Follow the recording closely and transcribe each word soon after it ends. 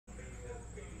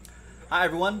Hi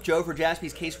everyone, Joe for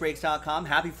JaspysCaseBreaks.com.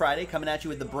 Happy Friday, coming at you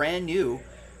with the brand new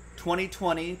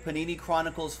 2020 Panini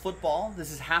Chronicles football.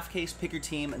 This is half case pick your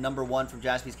team number 1 from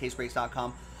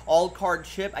JaspysCaseBreaks.com. All card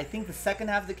chip. I think the second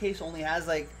half of the case only has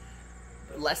like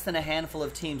less than a handful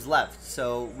of teams left,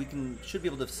 so we should be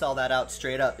able to sell that out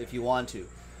straight up if you want to.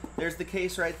 There's the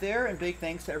case right there, and big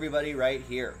thanks to everybody right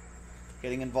here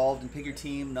getting involved in pick your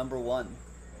team number 1.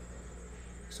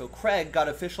 So Craig got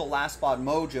official last spot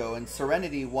mojo, and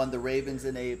Serenity won the Ravens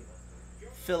in a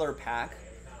filler pack,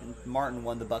 and Martin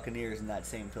won the Buccaneers in that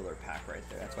same filler pack right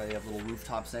there. That's why they have little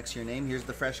rooftops next to your name. Here's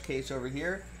the fresh case over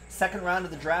here. Second round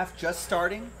of the draft just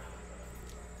starting.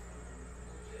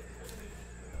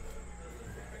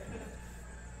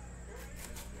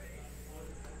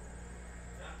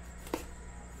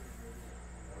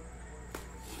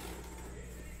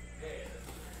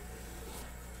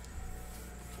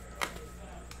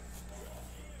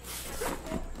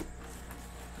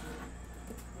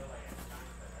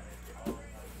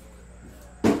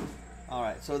 All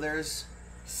right, so there's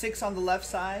 6 on the left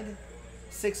side,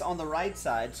 6 on the right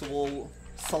side. So we'll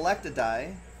select a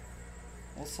die.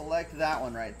 We'll select that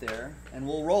one right there, and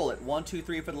we'll roll it. 1, 2,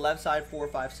 3 for the left side, 4,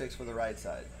 5, 6 for the right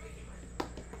side.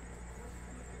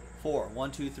 4,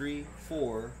 1, 2, 3,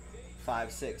 4,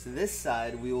 5, 6. This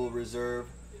side we will reserve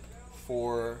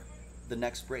for the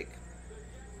next break.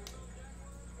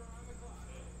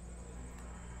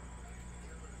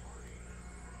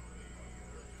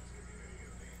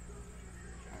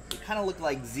 Kind of look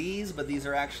like Z's, but these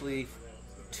are actually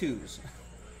 2s.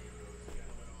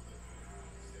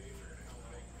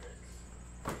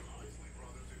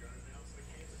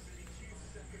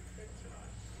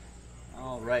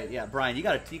 All right, yeah, Brian, you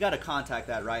gotta contact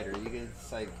that writer.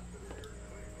 It's like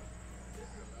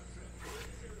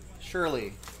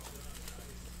Shirley.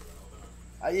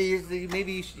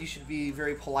 Maybe you should be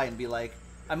very polite and be like,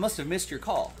 I must have missed your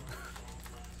call.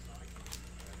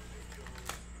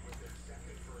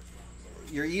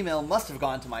 Your email must have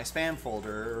gone to my spam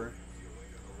folder.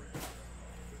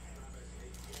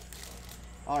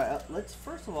 All right, let's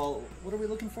first of all, what are we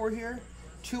looking for here?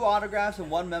 2 autographs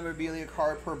and 1 memorabilia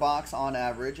card per box on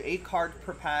average. 8 cards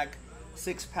per pack,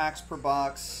 6 packs per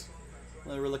box.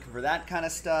 We're looking for that kind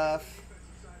of stuff.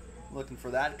 Looking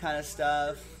for that kind of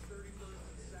stuff.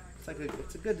 It's like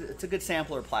it's a good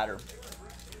sampler platter.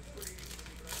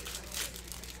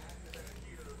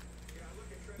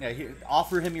 Yeah, here,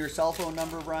 offer him your cell phone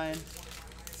number, Brian.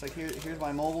 It's like, here's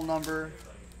my mobile number.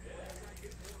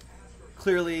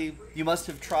 Clearly, you must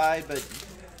have tried, but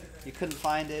you couldn't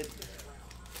find it.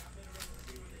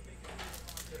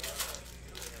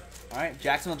 All right,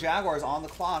 Jacksonville Jaguars on the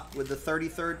clock with the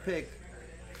 33rd pick.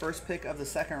 First pick of the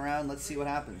second round. Let's see what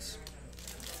happens.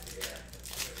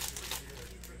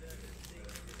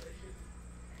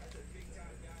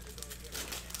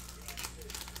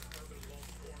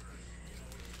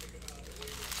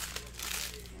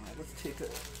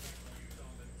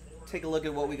 Take a look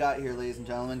at what we got here, ladies and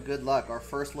gentlemen. Good luck. Our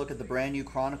first look at the brand new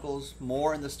Chronicles.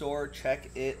 More in the store. Check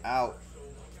it out.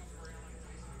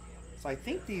 So I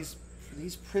think these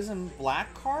Prism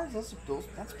Black cards,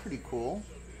 that's pretty cool.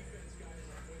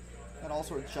 Got all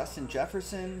sorts of Justin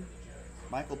Jefferson,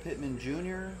 Michael Pittman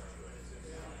Jr.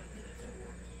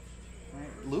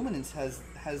 Right. Luminance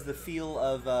has the feel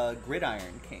of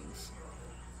Gridiron Kings.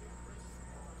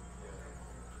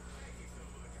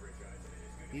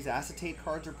 These acetate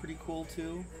cards are pretty cool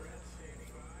too.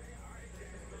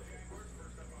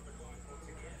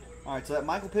 All right, so that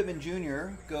Michael Pittman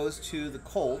Jr. goes to the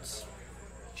Colts,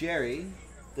 Jerry.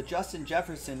 The Justin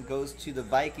Jefferson goes to the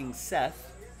Vikings, Seth.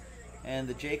 And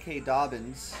the J.K.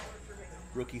 Dobbins,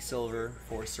 rookie silver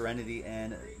for Serenity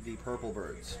and the Purple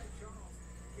Birds.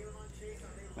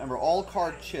 Remember, all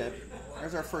card chip.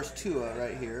 There's our first Tua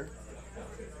right here.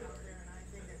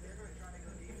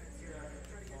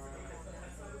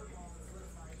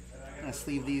 I'm gonna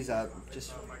sleeve these up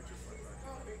just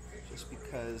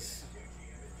because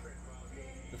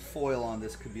the foil on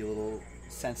this could be a little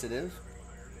sensitive,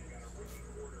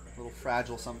 a little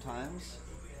fragile sometimes.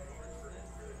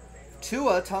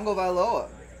 Tua Tagovailoa,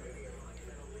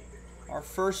 our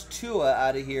first Tua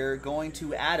out of here, going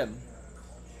to Adam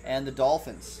and the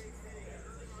Dolphins.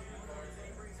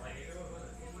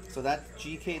 So that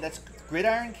GK, that's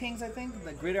Gridiron Kings, I think,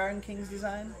 the Gridiron Kings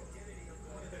design.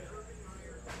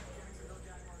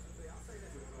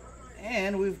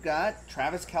 And we've got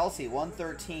Travis Kelce,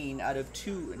 113 out of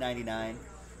 299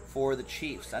 for the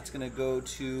Chiefs. That's going to go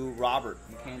to Robert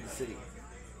in Kansas City.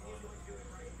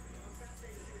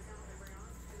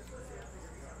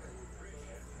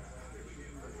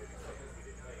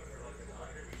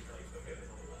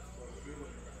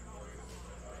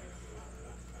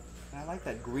 like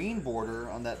that green border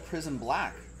on that prism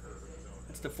black.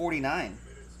 That's the 49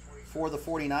 for the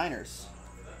 49ers.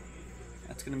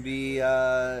 That's going to be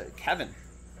Kevin.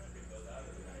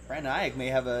 Brandon Ayuk may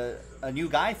have a new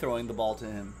guy throwing the ball to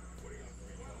him.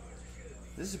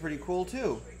 This is pretty cool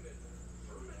too.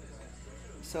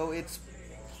 So it's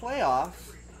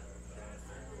playoff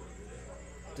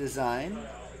design,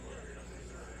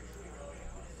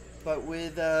 but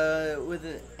with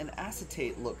an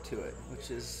acetate look to it,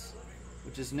 which is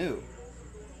new.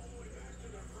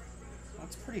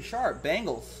 That's pretty sharp.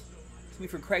 Bengals. It's me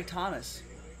for Craig Thomas.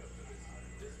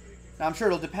 Now I'm sure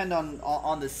it'll depend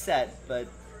on the set, but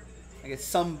I guess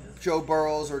some Joe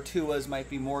Burrows or Tuas might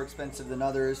be more expensive than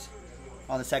others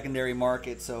on the secondary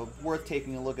market, so worth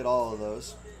taking a look at all of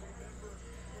those.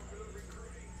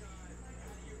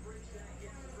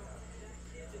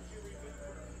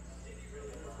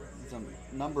 There's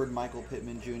a numbered Michael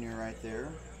Pittman Jr. right there.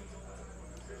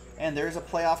 And there's a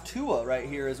playoff Tua right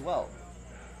here as well.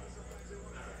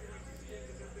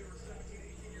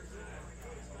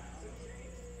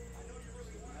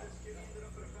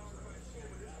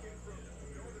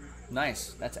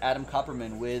 Nice. That's Adam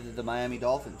Kupperman with the Miami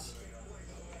Dolphins.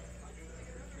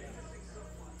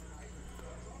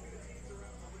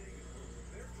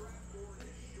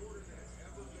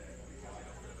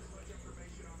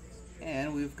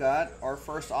 And we've got our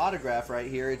first autograph right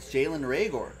here. It's Jalen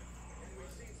Reagor.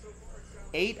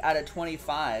 8 out of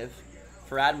 25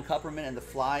 for Adam Kupperman and the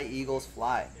Fly Eagles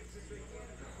Fly.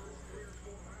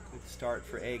 Good start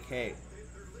for AK.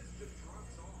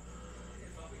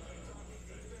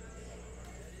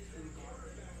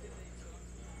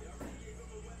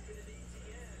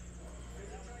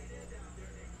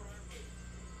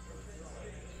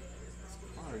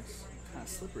 It's kind of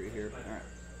slippery here, but all right.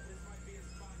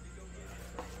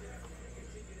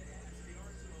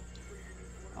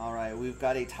 All right, we've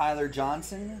got a Tyler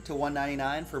Johnson to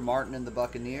 199 for Martin and the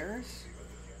Buccaneers.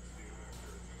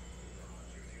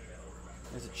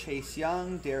 There's a Chase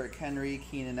Young, Derrick Henry,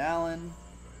 Keenan Allen.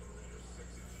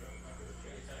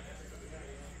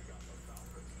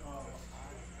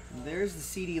 And there's the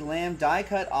CeeDee Lamb die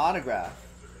cut autograph.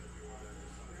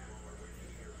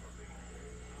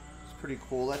 It's pretty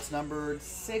cool. That's numbered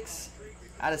 6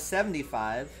 out of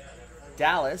 75.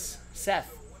 Dallas,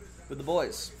 Seth with the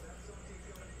boys.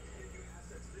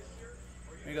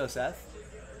 There you go, Seth.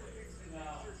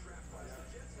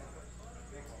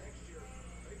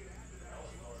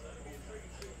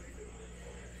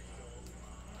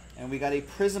 And we got a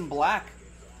Prism Black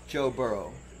Joe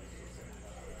Burrow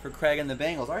for Craig and the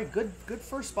Bengals. All right, good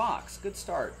first box. Good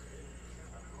start.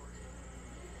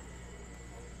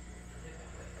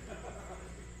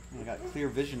 And we got clear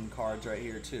vision cards right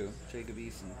here too. Jacob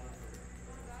Eason.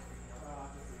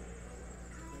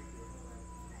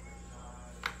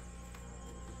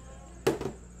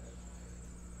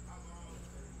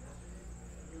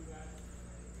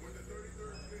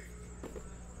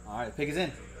 All right, pick is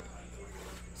in.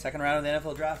 Second round of the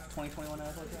NFL Draft, 2021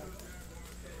 NFL Draft.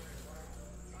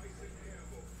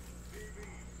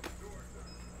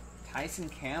 Tyson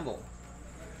Campbell.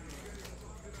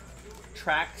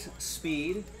 Track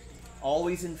speed,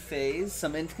 always in phase,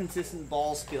 some inconsistent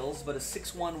ball skills, but a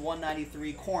 6'1",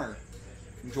 193 corner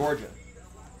from Georgia.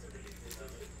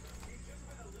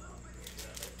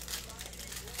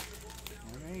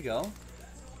 Well, there you go.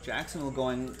 Jacksonville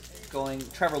going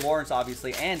Trevor Lawrence,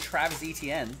 obviously, and Travis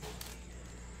Etienne,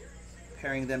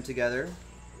 pairing them together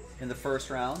in the first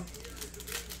round.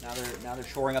 Now they're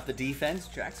shoring up the defense.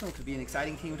 Jacksonville could be an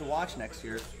exciting team to watch next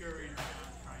year.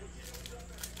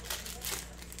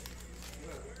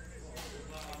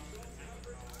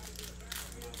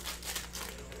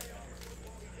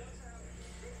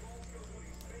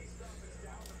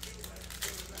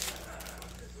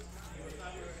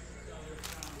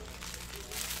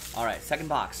 All right, second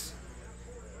box.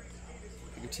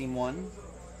 Your team one.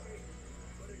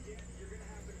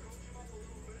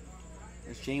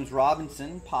 There's James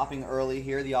Robinson popping early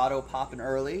here. The auto popping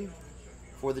early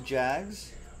for the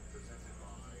Jags.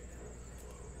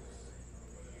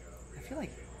 I feel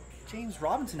like James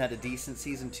Robinson had a decent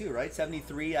season too, right?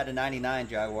 73 out of 99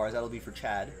 Jaguars. That'll be for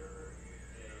Chad.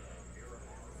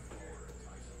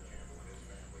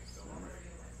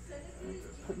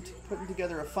 Putting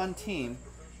together a fun team.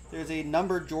 There's a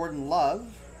numbered Jordan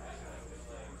Love.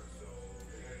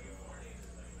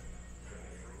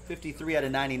 53 out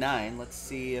of 99. Let's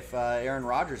see if Aaron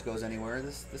Rodgers goes anywhere.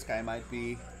 This guy might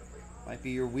be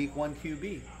your week 1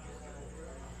 QB.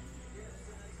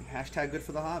 Hashtag good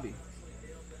for the hobby.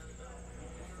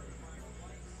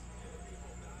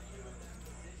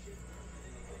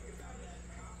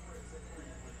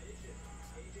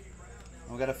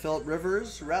 We got a Phillip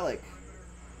Rivers relic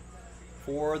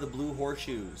for the Blue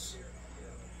Horseshoes.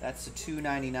 That's the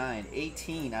 $2.99.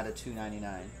 18 out of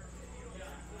 $2.99.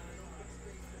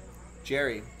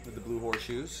 Jerry with the Blue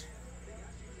Horseshoes.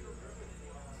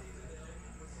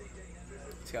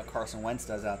 See how Carson Wentz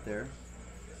does out there.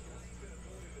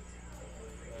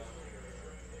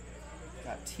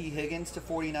 Got T. Higgins to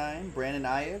 49. Brandon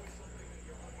Ayuk.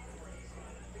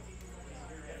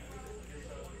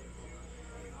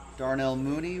 Darnell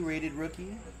Mooney, rated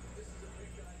rookie.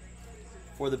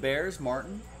 For the Bears,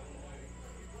 Martin.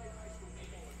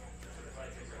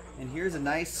 And here's a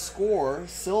nice score,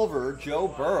 silver, Joe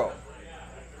Burrow.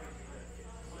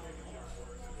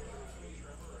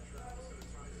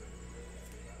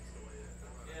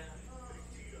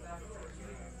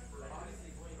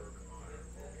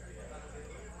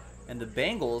 And the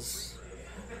Bengals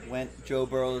went Joe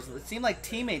Burrow's. It seemed like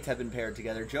teammates have been paired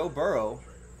together. Joe Burrow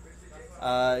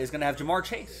is going to have Jamar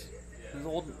Chase, his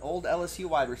old LSU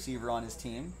wide receiver, on his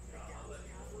team.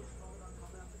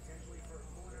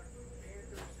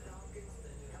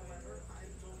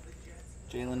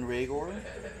 Jalen Reagor,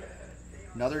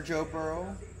 another Joe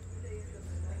Burrow.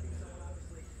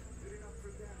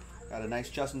 Got a nice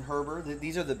Justin Herbert.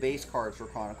 These are the base cards for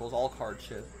Chronicles, all card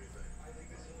ship.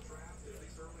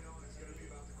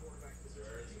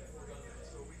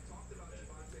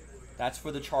 That's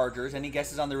for the Chargers. Any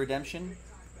guesses on the redemption?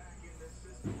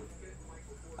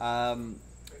 Brian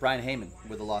Heyman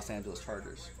with the Los Angeles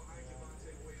Chargers.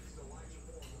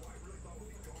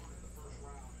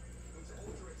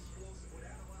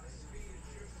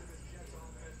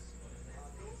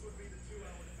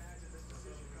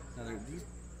 Now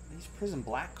these Prism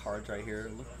Black cards right here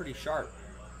look pretty sharp.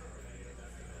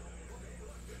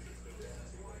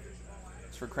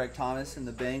 It's for Craig Thomas and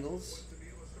the Bengals.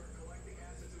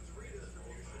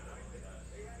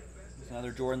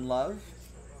 Another Jordan Love.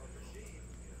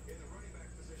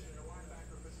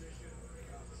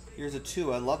 Here's a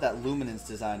 2. I love that luminance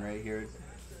design right here.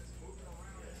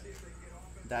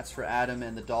 That's for Adam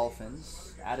and the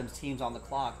Dolphins. Adam's team's on the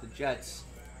clock. The Jets.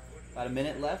 About a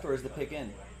minute left, or is the pick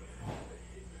in?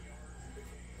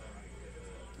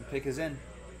 The pick is in.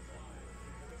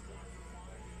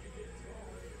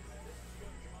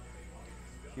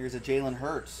 Here's a Jalen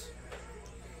Hurts.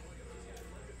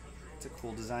 It's a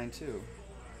cool design too.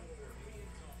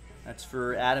 That's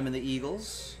for Adam and the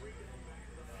Eagles.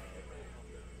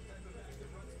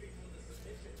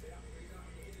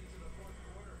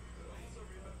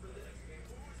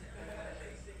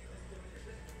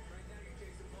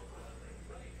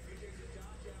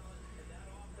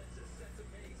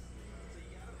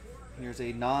 Here's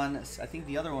a I think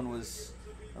the other one was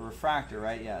a refractor,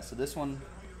 right? Yeah, so this one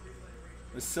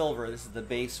was silver. This is the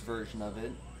base version of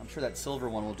it. I'm sure that silver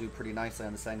one will do pretty nicely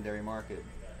on the secondary market.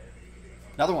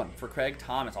 Another one for Craig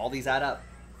Thomas. All these add up.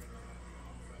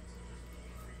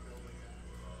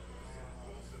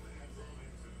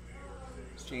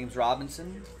 It's James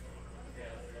Robinson.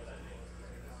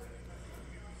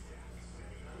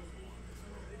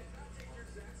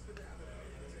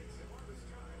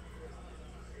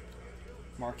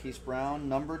 Marquise Brown,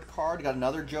 numbered card. Got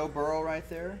another Joe Burrow right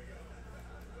there.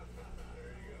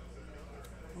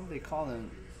 What do they call them?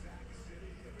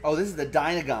 Oh, this is the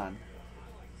Dynagon.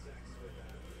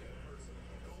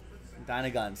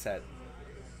 Dynagon set.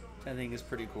 Which I think is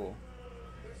pretty cool.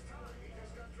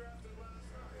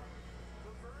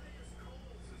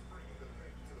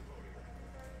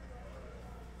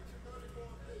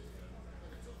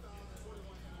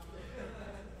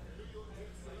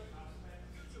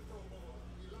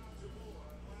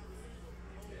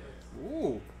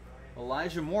 Ooh,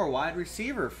 Elijah Moore, wide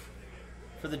receiver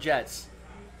for the Jets.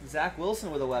 Zach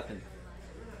Wilson with a weapon.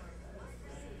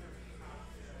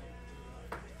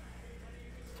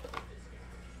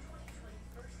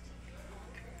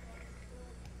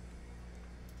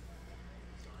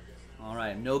 All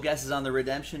right, no guesses on the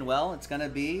redemption. Well, it's going to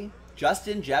be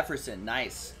Justin Jefferson.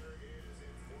 Nice.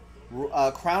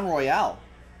 Crown Royale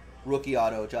rookie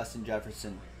auto, Justin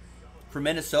Jefferson. For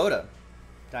Minnesota,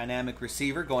 dynamic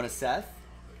receiver going to Seth.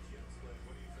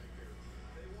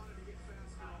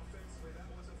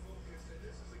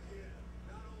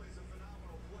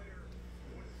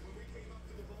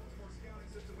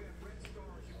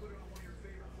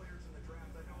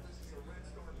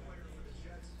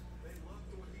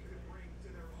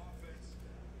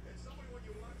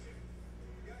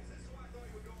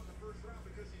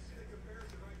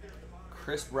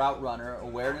 Crisp route runner,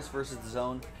 awareness versus the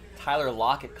zone. Tyler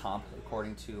Lockett comp,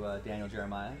 according to Daniel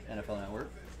Jeremiah, NFL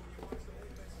Network.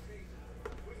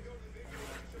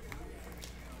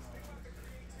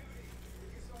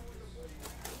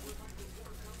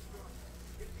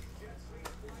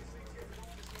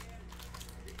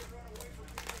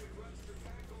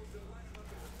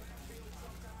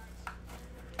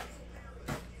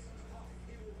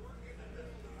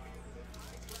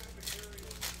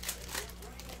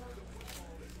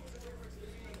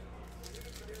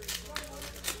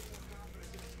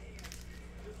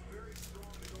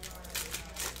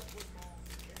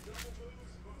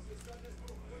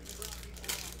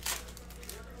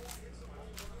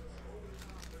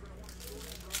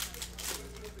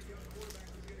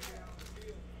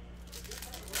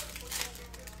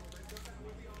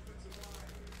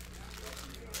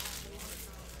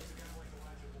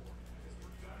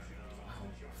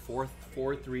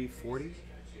 4.3340.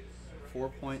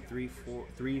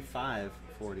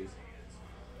 4.3540.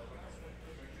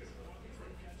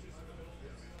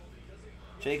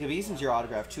 Jacob Eason's your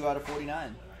autograph, 2 out of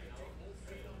 49.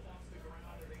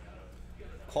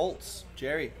 Colts,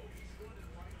 Jerry.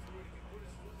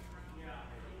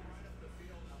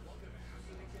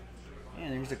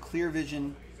 And there's a clear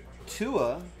vision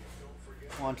Tua.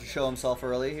 Wanted to show himself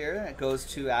early here. It goes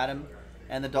to Adam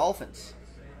and the Dolphins.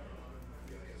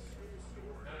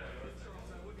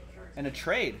 And a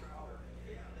trade.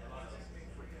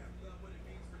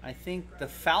 I think the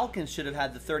Falcons should have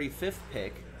had the 35th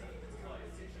pick.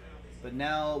 But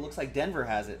now it looks like Denver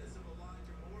has it.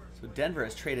 So Denver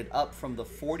has traded up from the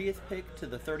 40th pick to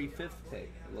the 35th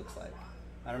pick, it looks like.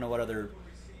 I don't know what other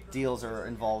deals are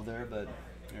involved there, but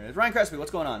there it is. Ryan Crespi, what's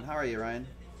going on? How are you, Ryan?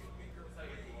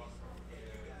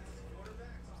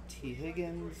 T.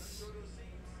 Higgins.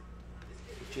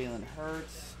 Jalen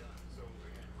Hurts.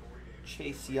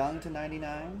 Chase Young to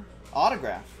 99.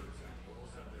 Autograph.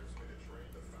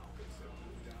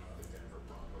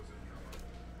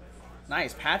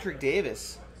 Nice. Patrick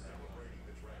Davis.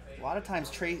 A lot of times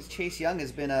Chase Young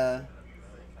has been a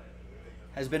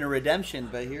redemption,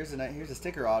 but here's a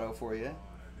sticker auto for you.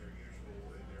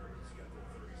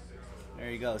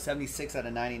 There you go. 76 out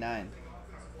of 99.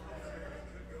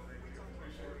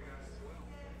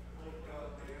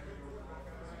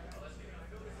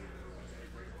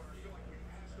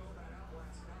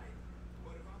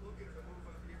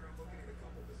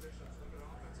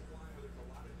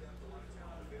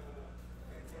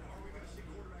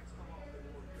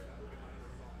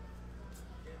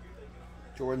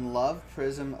 Jordan Love,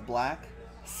 Prism Black,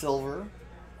 Silver.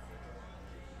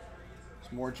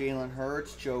 There's more Jalen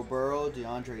Hurts, Joe Burrow,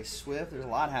 DeAndre Swift. There's a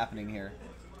lot happening here.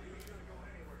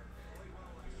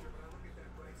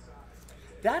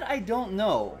 That I don't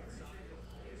know.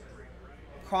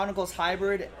 Chronicles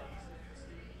Hybrid.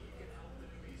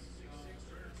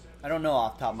 I don't know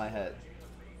off the top of my head.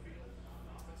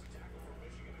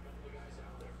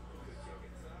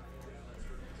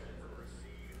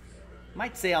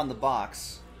 Might say on the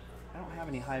box. I don't have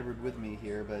any hybrid with me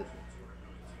here, but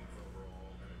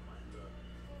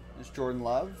there's Jordan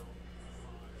Love.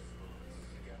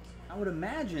 I would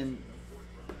imagine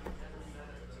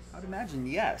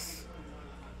yes.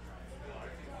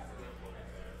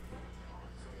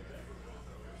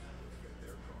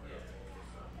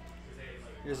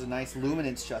 Here's a nice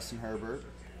Luminance Justin Herbert.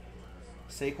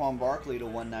 Saquon Barkley to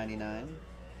 199.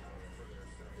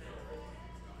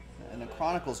 And the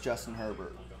Chronicles Justin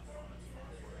Herbert.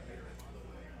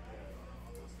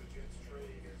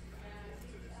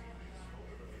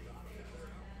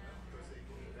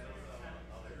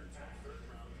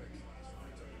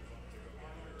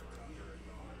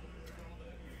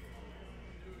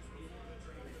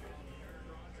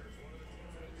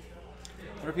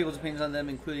 What are people's opinions on them,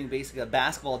 including basically a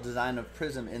basketball design of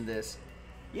Prism in this?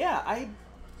 Yeah, I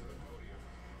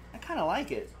kind of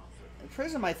like it.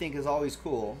 Prism, I think, is always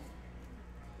cool.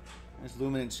 There's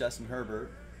Luminance Justin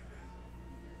Herbert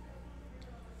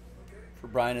for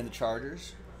Brian and the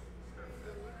Chargers.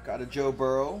 Got a Joe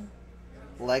Burrow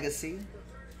Legacy.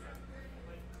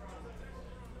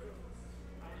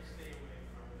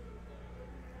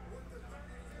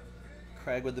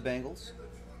 Craig with the Bengals.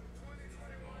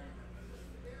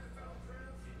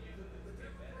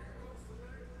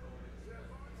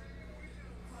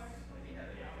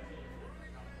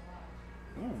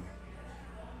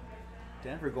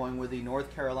 Denver going with the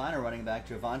North Carolina running back,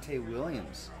 Javonte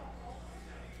Williams.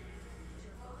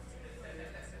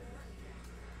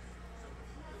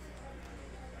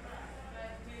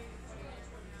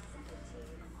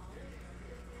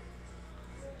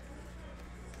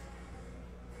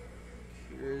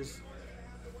 Here's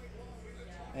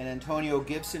an Antonio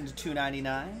Gibson to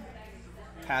 299.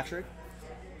 Patrick.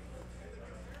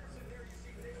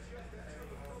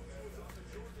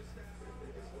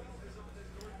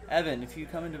 Evan, if you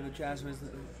come into the Jasmine,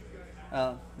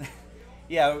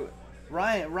 yeah,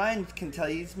 Ryan can tell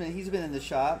you he's been in the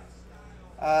shop.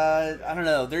 I don't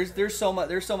know. There's so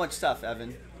much stuff,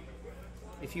 Evan.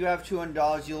 If you have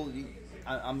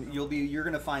 $200, you're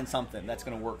gonna find something that's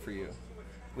gonna work for you.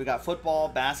 We got football,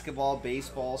 basketball,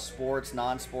 baseball, sports,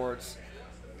 non-sports,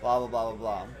 blah blah blah blah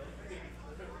blah.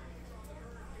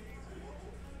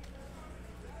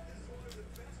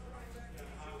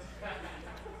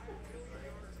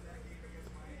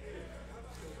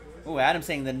 Oh, Adam's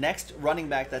saying the next running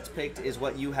back that's picked is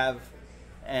what you have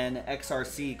an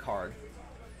XRC card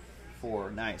for.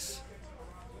 Nice.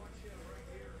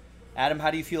 Adam,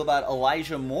 how do you feel about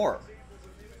Elijah Moore?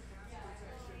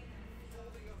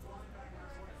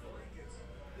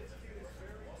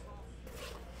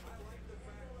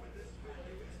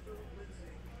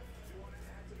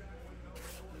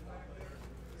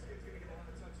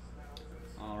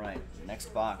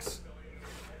 next box.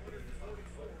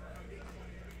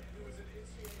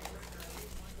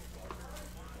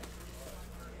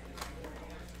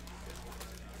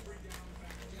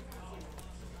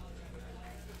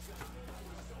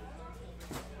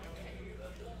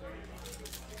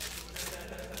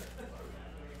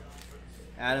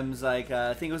 Adam's like,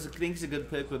 I think it's a good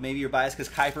pick, but maybe you're biased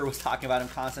because Kuiper was talking about him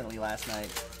constantly last night.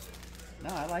 No,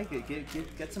 I like it.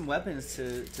 Get some weapons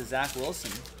to Zach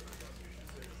Wilson.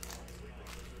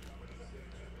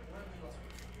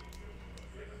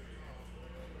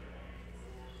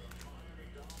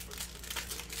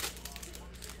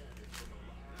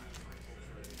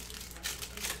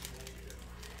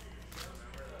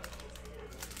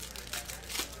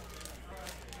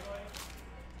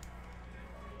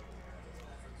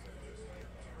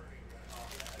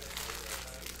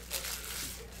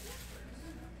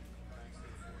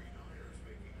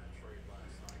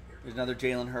 There's another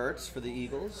Jalen Hurts for the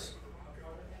Eagles.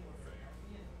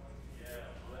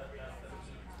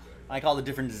 I like all the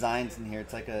different designs in here.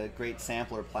 It's like a great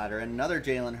sampler platter. And another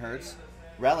Jalen Hurts.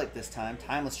 Relic this time.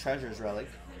 Timeless Treasures relic.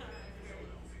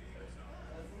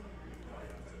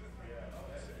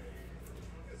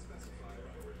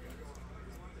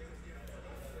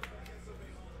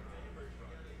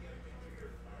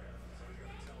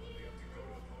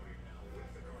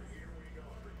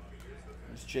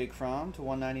 There's Jake Fromm to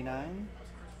 199.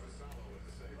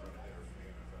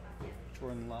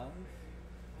 Jordan Love.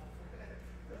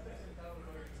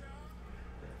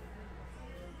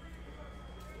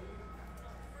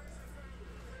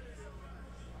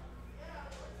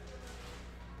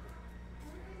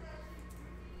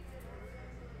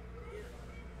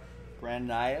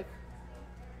 Brandon Ayuk.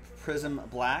 Prism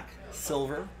Black,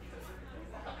 Silver.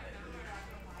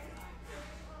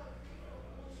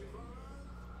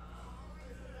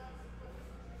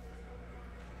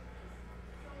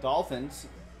 Dolphins,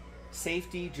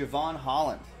 safety Javon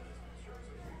Holland.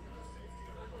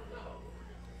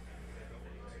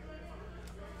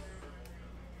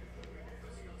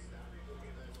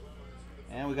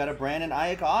 And we got a Brandon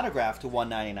Ayuk autograph to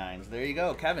 199. So there you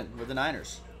go, Kevin with the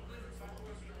Niners.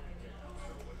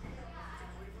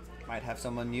 Might have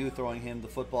someone new throwing him the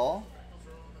football.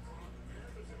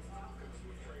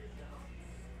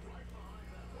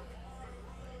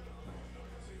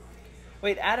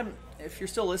 Wait, Adam, if you're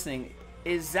still listening,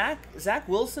 is Zach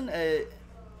Wilson a...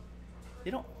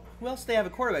 You don't... Who else do they have a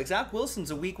quarterback? Zach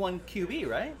Wilson's a week 1 QB,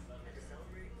 right?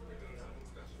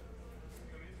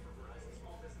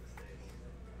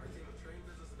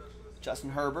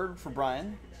 Justin Herbert for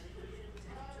Brian.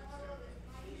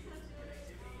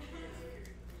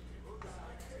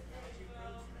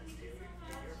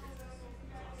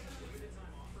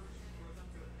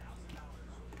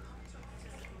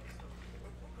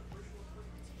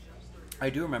 I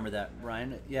do remember that,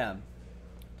 Ryan. Yeah.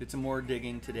 Did some more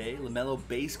digging today. LaMelo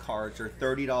base cards are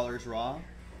 $30 raw.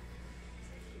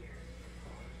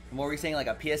 And what were you saying? Like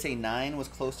a PSA 9 was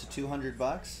close to 200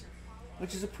 bucks,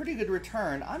 which is a pretty good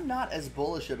return. I'm not as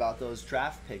bullish about those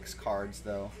draft picks cards,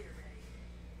 though.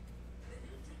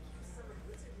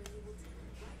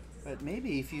 But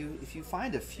maybe if you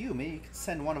find a few, maybe you could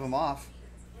send one of them off.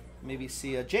 Maybe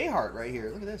see a J Hart right here.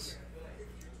 Look at this.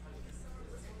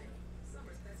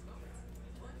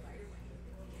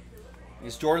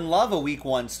 Is Jordan Love a week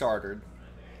 1 starter?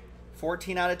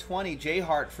 14 out of 20. J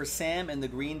Hart for Sam and the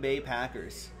Green Bay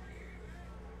Packers.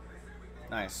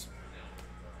 Nice.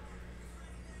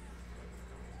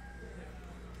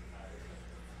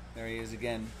 There he is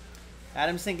again.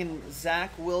 Adam's thinking Zach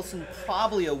Wilson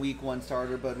probably a week 1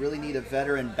 starter, but really need a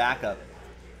veteran backup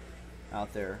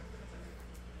out there.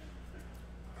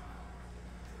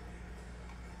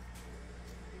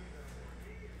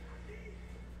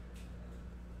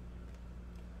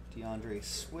 DeAndre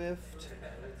Swift,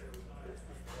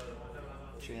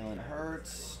 Jalen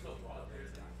Hurts,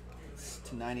 it's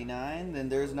to 99. Then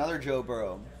there's another Joe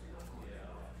Burrow.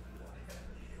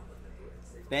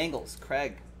 Bengals,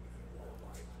 Craig.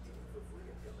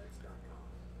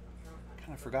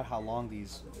 Kind of forgot how long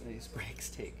these breaks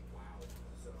take.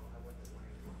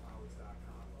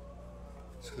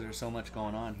 Just because there's so much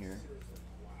going on here.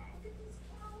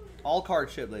 All card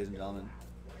ship, ladies and gentlemen.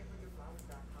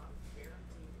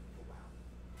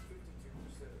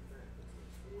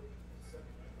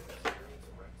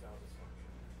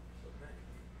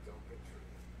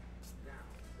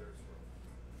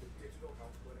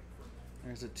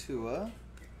 There's a Tua,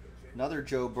 another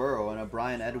Joe Burrow, and a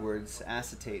Bryan Edwards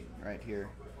acetate right here.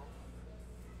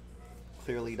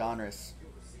 Clearly Donruss.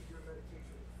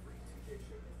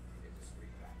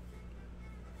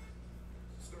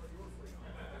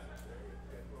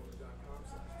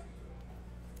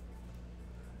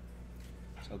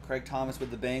 So Craig Thomas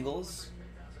with the Bengals.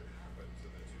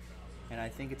 And I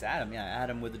think it's Adam. Yeah,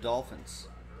 Adam with the Dolphins.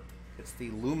 It's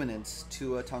the Luminance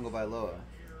Tua Tagovailoa.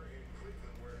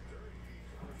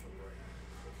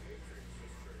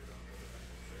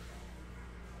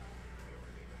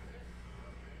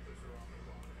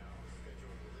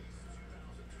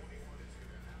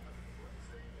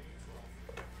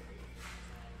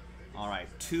 All right,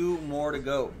 2 more to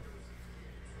go.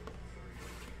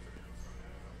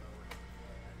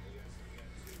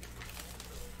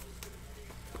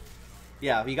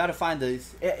 Yeah, you got to find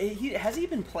these. Has he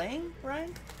been playing,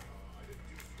 Ryan?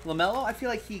 LaMelo? I feel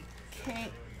like he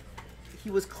can't.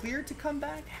 He was cleared to come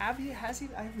back. Has he?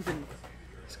 I haven't been.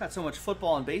 He's got so much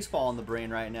football and baseball in the brain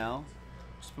right now.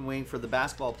 Just been waiting for the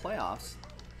basketball playoffs.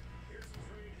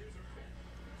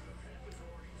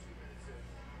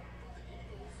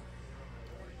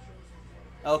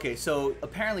 Okay, so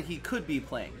apparently he could be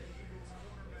playing.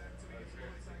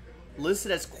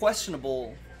 Listed as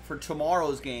questionable for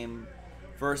tomorrow's game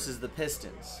versus the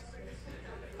Pistons.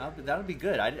 That would be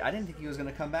good. I didn't think he was going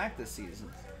to come back this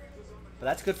season. But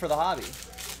that's good for the hobby.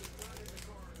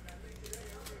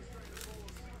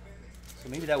 So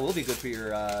maybe that will be good for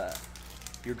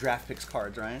your draft picks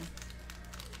cards, Ryan.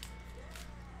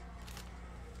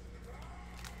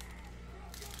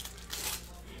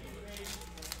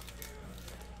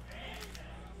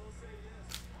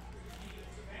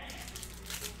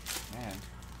 Man,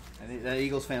 I think that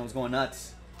Eagles fan was going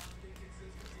nuts.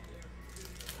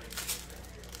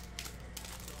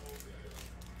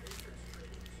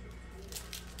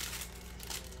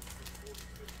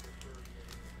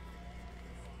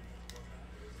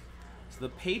 The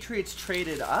Patriots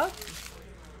traded up?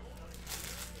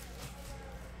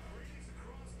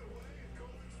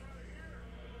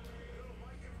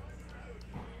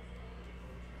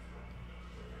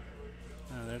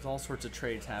 Oh, there's all sorts of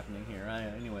trades happening here.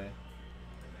 Anyway.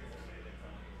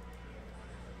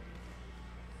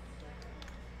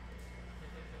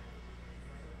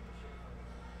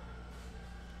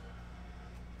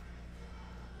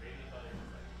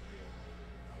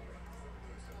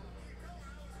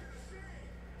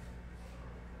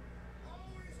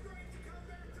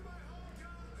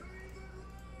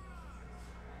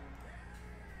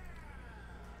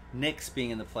 Knicks being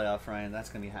in the playoff, Ryan, that's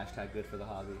going to be hashtag good for the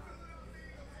hobby.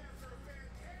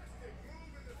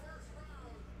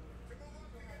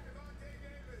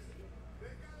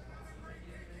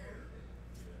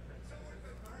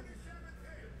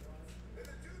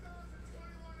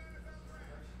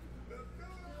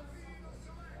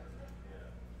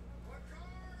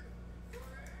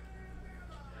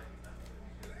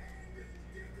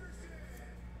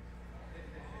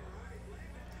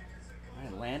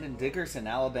 Landon Dickerson,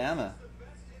 Alabama.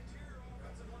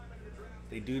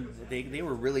 They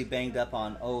were really banged up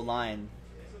on O-line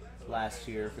last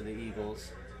year for the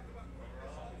Eagles.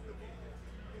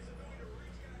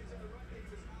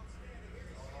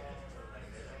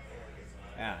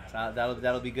 Yeah, so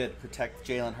that'll be good. Protect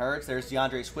Jalen Hurts. There's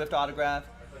DeAndre Swift autograph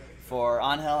for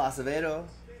Angel Acevedo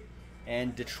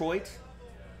and Detroit.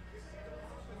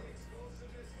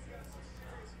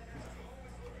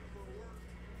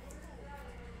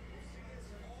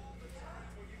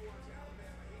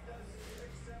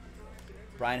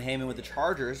 Brian Heyman with the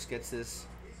Chargers gets this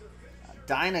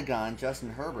Dynagon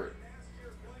Justin Herbert,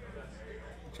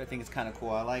 which I think is kind of cool.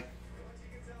 I like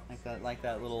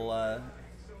that little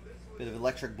bit of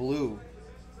electric blue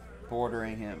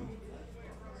bordering him.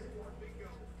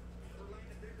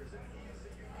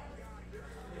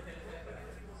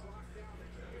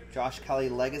 Josh Kelly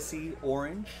Legacy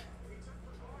Orange,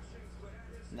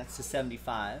 and that's to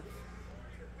 75.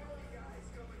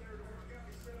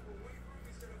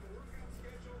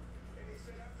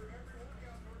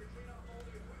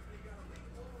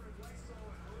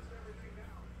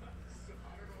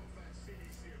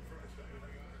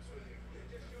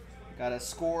 Got a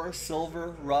Score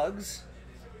Silver Ruggs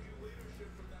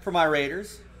for my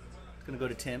Raiders. It's going to go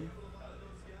to Tim.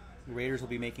 The Raiders will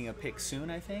be making a pick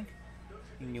soon, I think.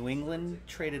 New England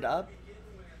traded up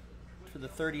for the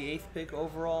 38th pick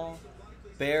overall.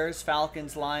 Bears,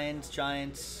 Falcons, Lions,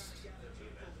 Giants.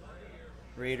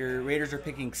 Raiders are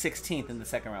picking 16th in the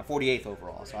second round, 48th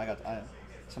overall. So I got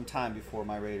some time before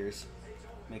my Raiders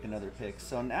make another pick.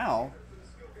 So now,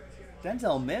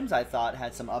 Denzel Mims, I thought,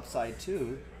 had some upside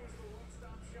too.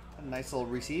 A nice little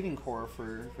receiving core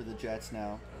for the Jets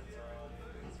now.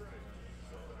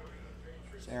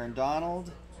 There's Aaron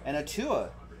Donald and a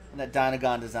Tua in that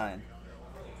Dynagon design.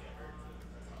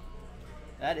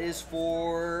 That is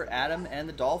for Adam and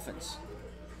the Dolphins.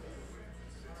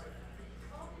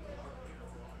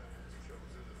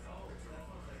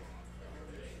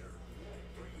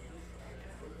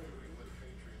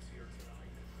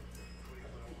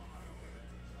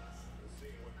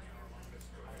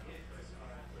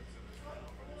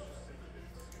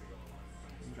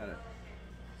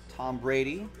 Tom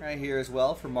Brady right here as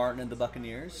well for Martin and the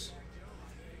Buccaneers.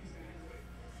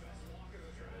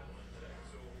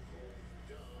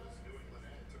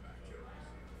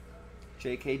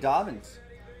 J.K. Dobbins,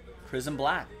 Prism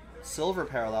Black, Silver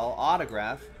Parallel,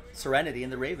 Autograph, Serenity,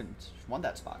 and the Ravens. Won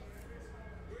that spot.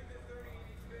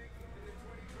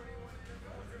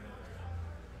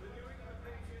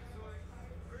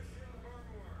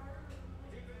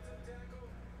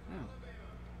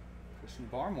 Christian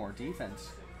Barmore,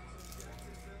 defense.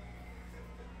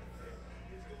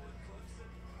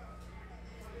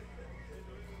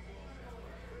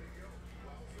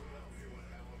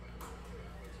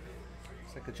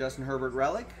 It's like a Justin Herbert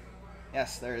relic.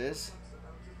 Yes, there it is.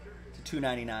 To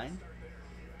 $2.99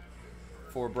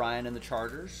 for Brian and the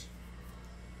Chargers.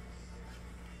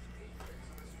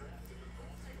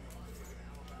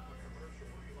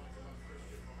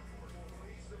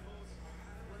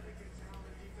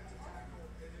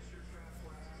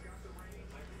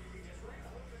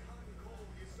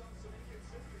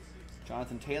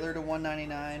 Jonathan Taylor to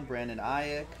 $1.99, Brandon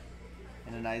Ayuk,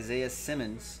 and an Isaiah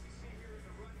Simmons.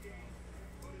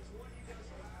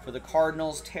 For the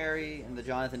Cardinals, Terry, and the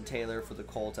Jonathan Taylor for the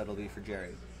Colts. That'll be for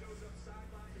Jerry.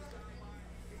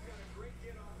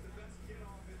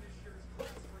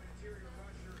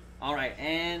 All right,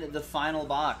 and the final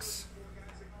box.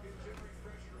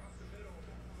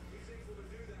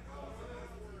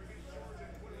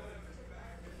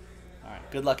 All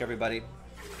right, good luck, everybody.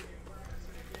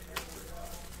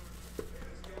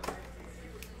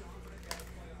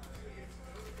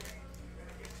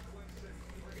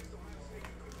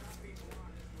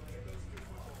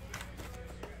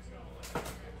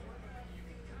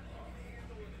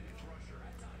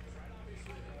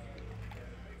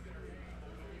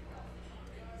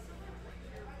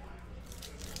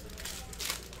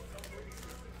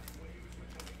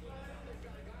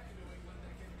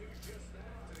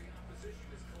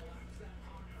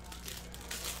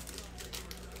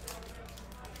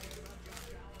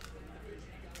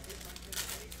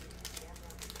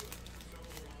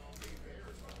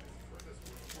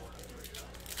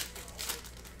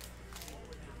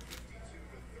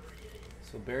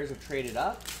 So Bears have traded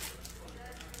up.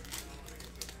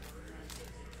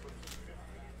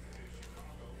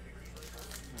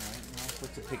 All right, all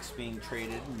sorts of picks being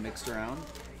traded and mixed around.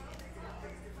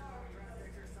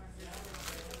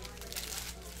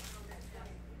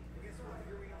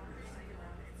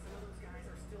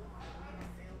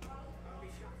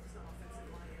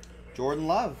 Jordan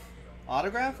Love,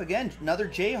 autograph again. Another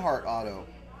J Hart auto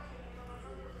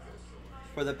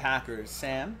for the Packers.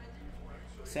 Sam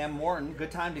Morton,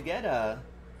 good time to get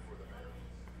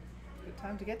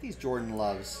these Jordan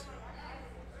Loves.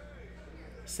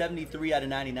 73 out of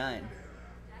 99.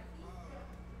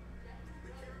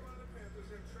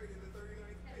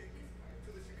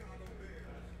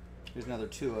 Here's another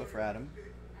Tua for Adam.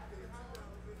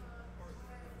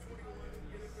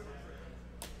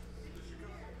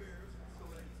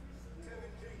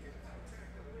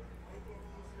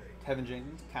 Tevin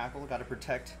Jenkins, tackle, got to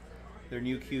protect their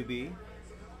new QB.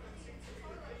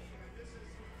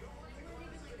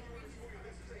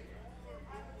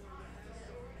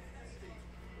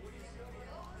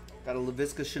 Got a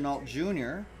LaVisca Chenault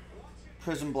Jr.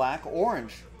 Prism Black,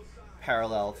 orange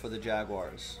parallel for the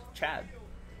Jaguars. Chad.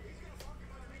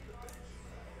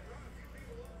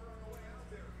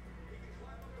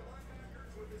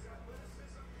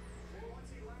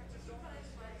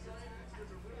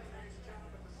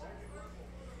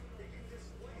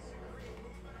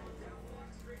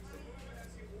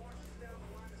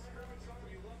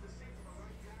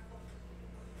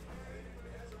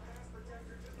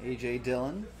 A.J.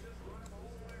 Dillon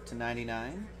to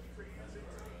 99.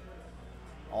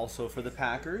 Also for the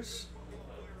Packers.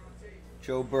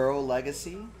 Joe Burrow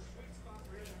Legacy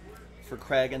for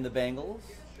Craig and the Bengals.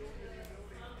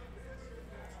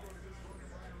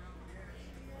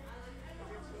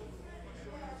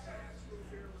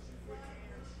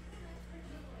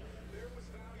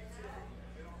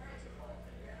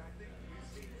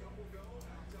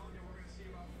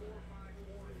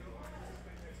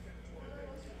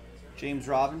 James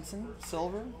Robinson,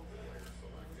 silver.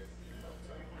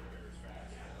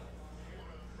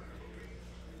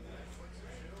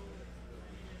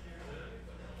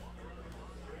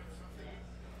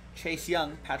 Chase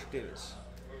Young, Patrick Davis.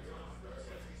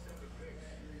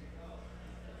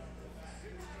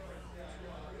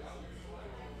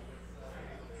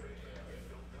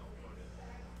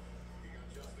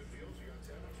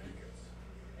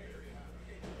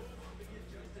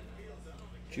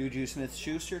 Juju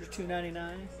Smith-Schuster to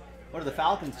 $2.99. What do the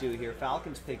Falcons do here?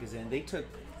 Falcons pick is in. They took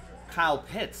Kyle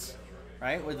Pitts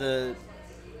right? With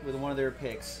one of their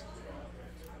picks.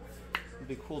 It'd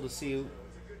be cool to see.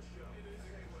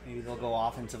 Maybe they'll go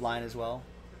offensive line as well.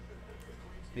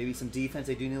 Maybe some defense.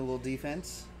 They do need a little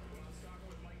defense.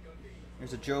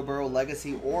 There's a Joe Burrow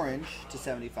Legacy Orange to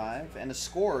 75 and a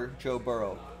score Joe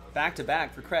Burrow back to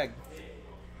back for Craig.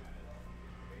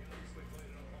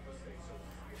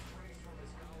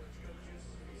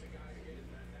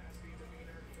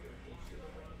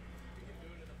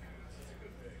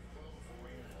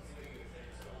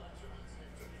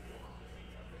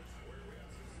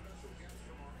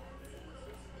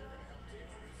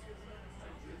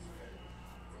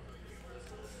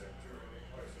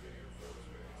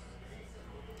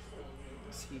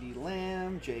 CeeDee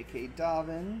Lamb, J.K.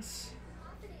 Dobbins.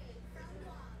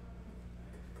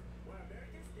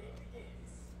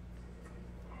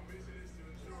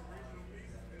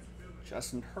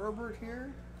 Justin Herbert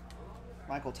here.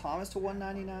 Michael Thomas to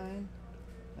 199.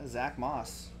 That's Zach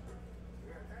Moss.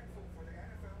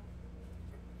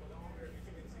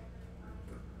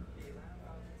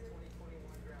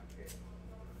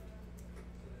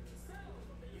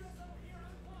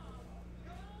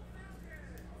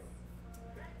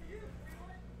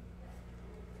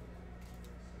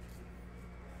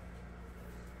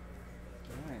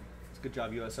 All right. Good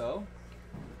job, USO.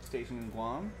 Stationed in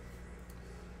Guam.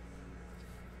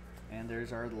 And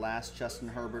there's our last Justin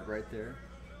Herbert right there.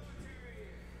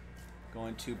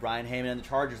 Going to Brian Heyman and the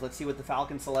Chargers. Let's see what the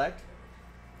Falcons select.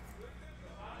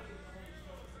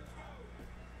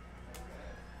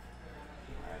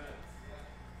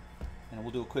 And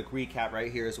we'll do a quick recap right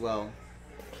here as well.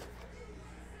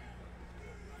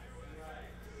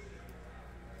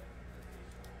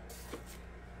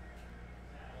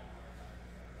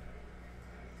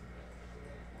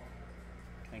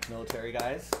 Thanks, military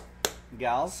guys and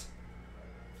gals.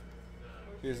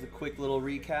 Here's the quick little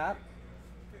recap.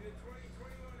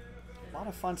 A lot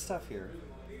of fun stuff here.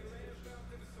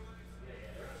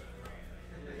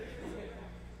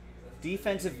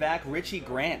 Defensive back Richie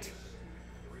Grant.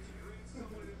 There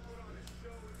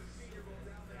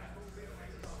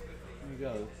you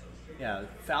go. Yeah,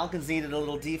 Falcons needed a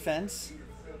little defense,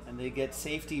 and they get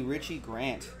safety Richie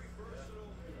Grant.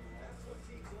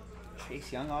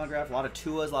 Chase Young autograph. A lot of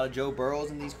Tuas, a lot of Joe Burrows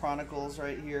in these Chronicles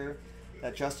right here.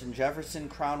 That Justin Jefferson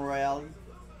Crown Royale.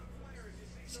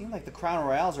 Seemed like the Crown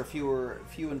Royales are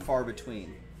few and far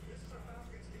between.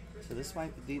 So this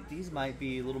these might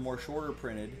be a little more shorter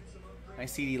printed.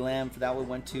 Nice CeeDee Lamb for that one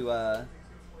went to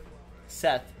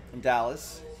Seth in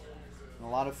Dallas. And a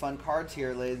lot of fun cards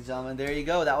here, ladies and gentlemen. There you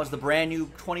go. That was the brand new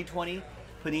 2020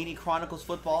 Panini Chronicles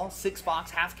Football 6-box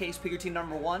half case figure team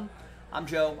number 1. I'm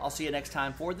Joe. I'll see you next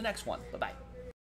time for the next one. Bye bye.